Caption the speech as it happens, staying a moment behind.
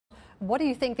What do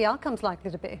you think the outcome's likely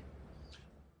to be?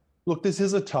 Look, this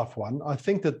is a tough one. I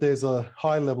think that there's a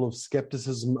high level of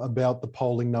scepticism about the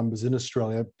polling numbers in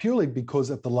Australia, purely because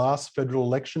at the last federal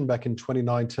election back in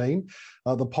 2019,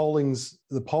 the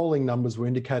polling numbers were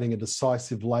indicating a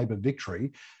decisive Labor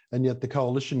victory, and yet the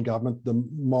coalition government, the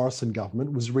Morrison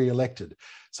government, was re-elected.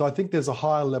 So I think there's a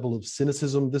higher level of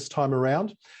cynicism this time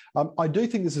around. I do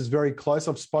think this is very close.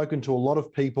 I've spoken to a lot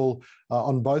of people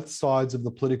on both sides of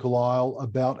the political aisle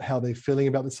about how they're feeling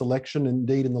about this election.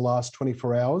 Indeed, in the last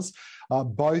 24 hours,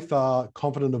 both are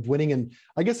confident of winning. And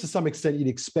I guess to some extent you'd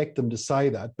expect them to say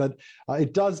that, but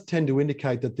it does tend to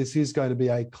indicate that this is going to be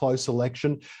a close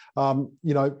election.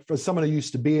 For someone who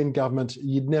used to be in government,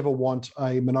 you'd never want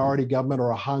a minority government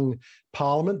or a hung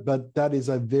parliament, but that is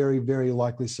a very, very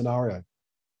likely scenario.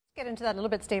 Get into that a little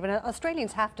bit, Stephen.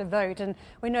 Australians have to vote, and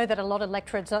we know that a lot of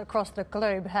electorates across the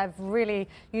globe have really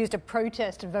used a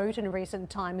protest vote in recent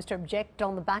times to object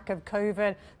on the back of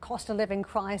COVID, cost of living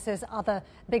crisis, other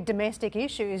big domestic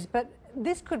issues. But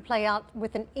this could play out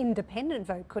with an independent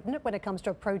vote, couldn't it, when it comes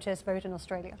to a protest vote in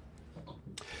Australia?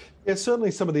 Yeah,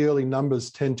 certainly some of the early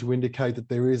numbers tend to indicate that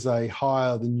there is a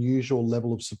higher than usual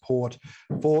level of support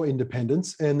for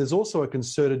independence. And there's also a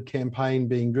concerted campaign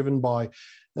being driven by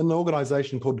an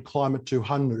organisation called Climate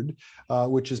 200,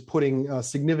 which is putting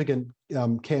significant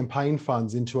campaign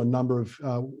funds into a number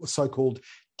of so-called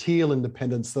teal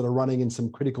independents that are running in some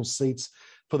critical seats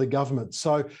for the government.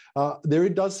 So there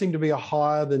does seem to be a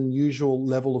higher than usual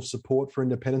level of support for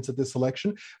independence at this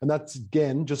election. And that's,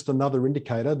 again, just another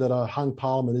indicator that a hung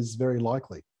parliament is very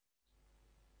likely.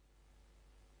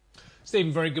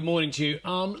 Stephen, very good morning to you.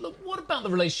 Look, what about the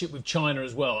relationship with China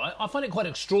as well? I find it quite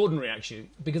extraordinary, actually,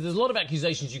 because there's a lot of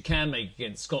accusations you can make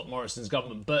against Scott Morrison's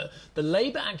government, but the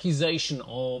Labour accusation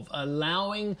of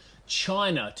allowing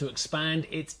China to expand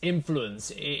its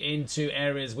influence into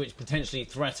areas which potentially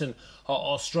threaten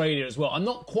Australia as well. I'm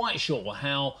not quite sure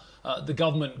how the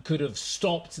government could have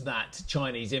stopped that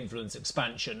Chinese influence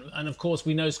expansion. And of course,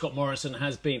 we know Scott Morrison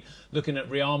has been looking at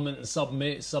rearmament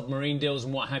and submarine deals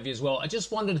and what have you as well. I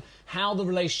just wondered how the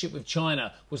relationship with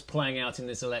China was playing out in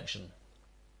this election.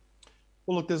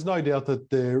 Well, look, there's no doubt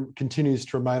that there continues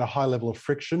to remain a high level of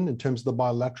friction in terms of the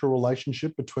bilateral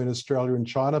relationship between Australia and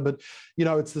China. But, you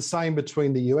know, it's the same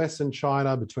between the US and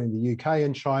China, between the UK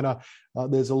and China.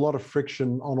 There's a lot of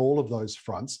friction on all of those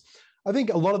fronts. I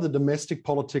think a lot of the domestic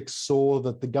politics saw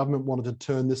that the government wanted to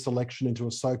turn this election into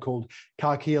a so-called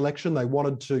khaki election. They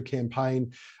wanted to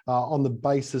campaign on the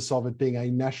basis of it being a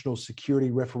national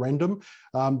security referendum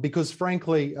because,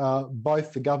 frankly,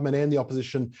 both the government and the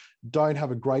opposition don't have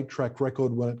a great track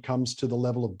record when it comes to the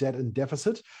level of debt and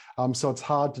deficit. So it's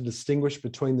hard to distinguish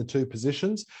between the two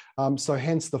positions. So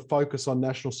hence the focus on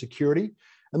national security.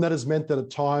 And that has meant that at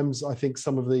times, I think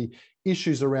some of the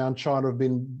issues around China have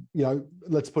been, you know,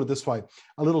 let's put it this way,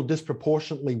 a little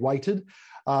disproportionately weighted.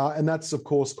 And that's, of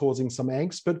course, causing some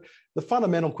angst. But the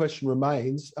fundamental question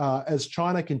remains, as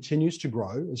China continues to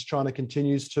grow, as China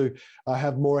continues to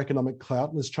have more economic clout,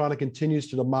 and as China continues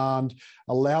to demand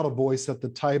a louder voice at the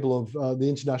table of the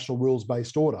international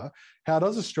rules-based order, how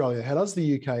does Australia, how does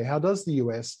the UK, how does the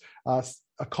US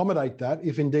accommodate that,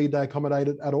 if indeed they accommodate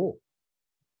it at all?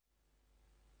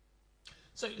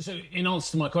 So in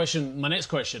answer to my next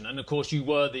question, and of course you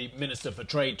were the Minister for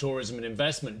Trade, Tourism and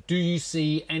Investment, do you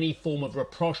see any form of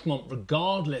rapprochement,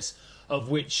 regardless of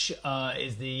which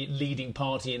is the leading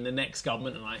party in the next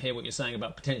government? And I hear what you're saying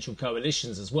about potential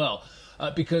coalitions as well.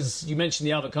 Because you mentioned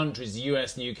the other countries, the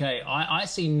US and the UK, I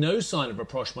see no sign of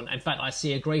rapprochement. In fact, I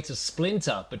see a greater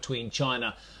splinter between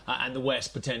China and the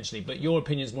West potentially. But your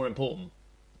opinion is more important.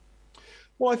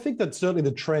 Well, I think that certainly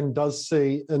the trend does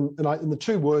see, and the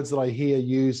two words that I hear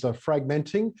used are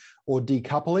fragmenting or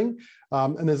decoupling,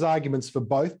 and there's arguments for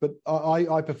both, but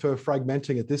I prefer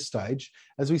fragmenting at this stage,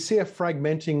 as we see a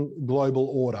fragmenting global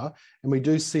order, and we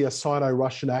do see a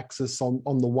Sino-Russian axis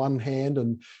on the one hand,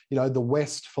 and you know the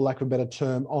West, for lack of a better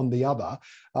term, on the other.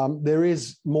 There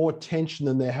is more tension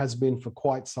than there has been for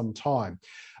quite some time.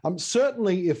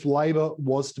 Certainly, if Labor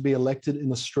was to be elected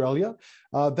in Australia,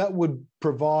 that would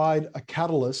provide a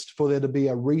catalyst for there to be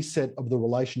a reset of the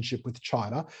relationship with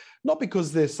China, not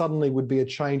because there suddenly would be a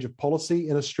change of policy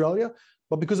in Australia,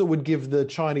 but because it would give the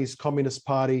Chinese Communist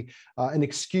Party an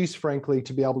excuse, frankly,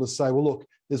 to be able to say, well, look,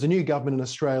 there's a new government in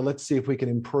Australia. Let's see if we can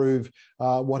improve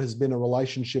what has been a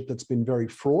relationship that's been very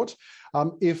fraught.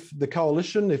 If the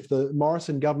coalition, if the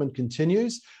Morrison government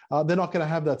continues, they're not going to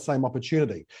have that same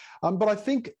opportunity. But I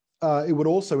think it would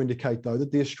also indicate, though,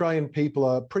 that the Australian people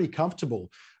are pretty comfortable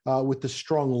with the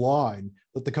strong line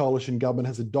that the coalition government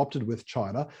has adopted with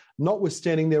China.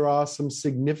 Notwithstanding, there are some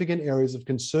significant areas of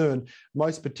concern,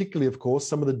 most particularly, of course,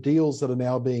 some of the deals that are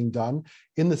now being done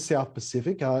in the South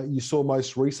Pacific. You saw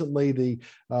most recently the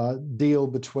deal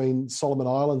between Solomon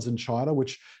Islands and China,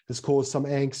 which has caused some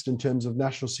angst in terms of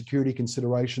national security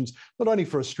considerations, not only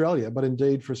for Australia, but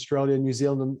indeed for Australia, New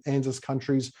Zealand and ANZUS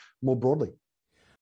countries more broadly.